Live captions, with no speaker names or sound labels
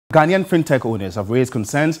Ghanaian Fintech owners have raised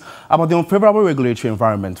concerns about the unfavorable regulatory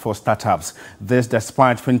environment for startups. This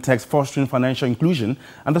despite Fintechs fostering financial inclusion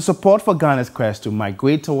and the support for Ghana's quest to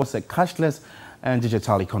migrate towards a cashless and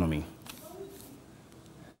digital economy.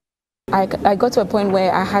 I got to a point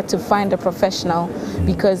where I had to find a professional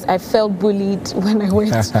because I felt bullied when I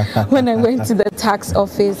went to the tax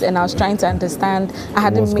office and I was trying to understand. I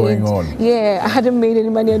hadn't made any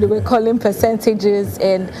money and they were calling percentages,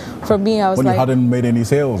 and for me I was when you hadn't made any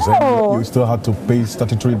sales, and you still had to pay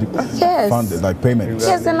statutory funds, like payments.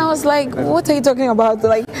 Yes, and I was like, what are you talking about?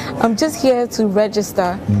 Like, I'm just here to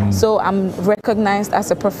register, so I'm recognized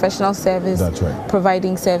as a professional service. That's right.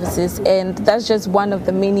 Providing services, and that's just one of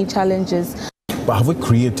the many challenges. But have we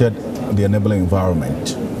created the enabling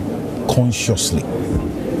environment consciously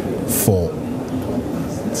for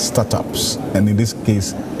startups, and in this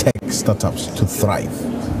case tech startups, to thrive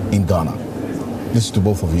in Ghana? This is to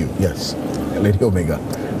both of you. Yes, Lady Omega.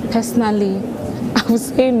 Personally, I would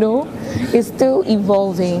say no. It's still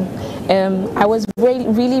evolving. I was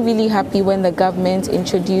really happy when the government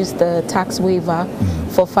introduced the tax waiver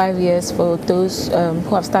for 5 years for those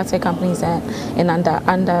who have started companies and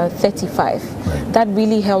under 35. Right. That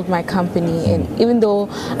really helped my company, and even though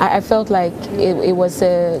I felt like it was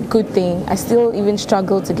a good thing, I still even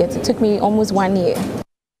struggled to get it. It took me almost 1 year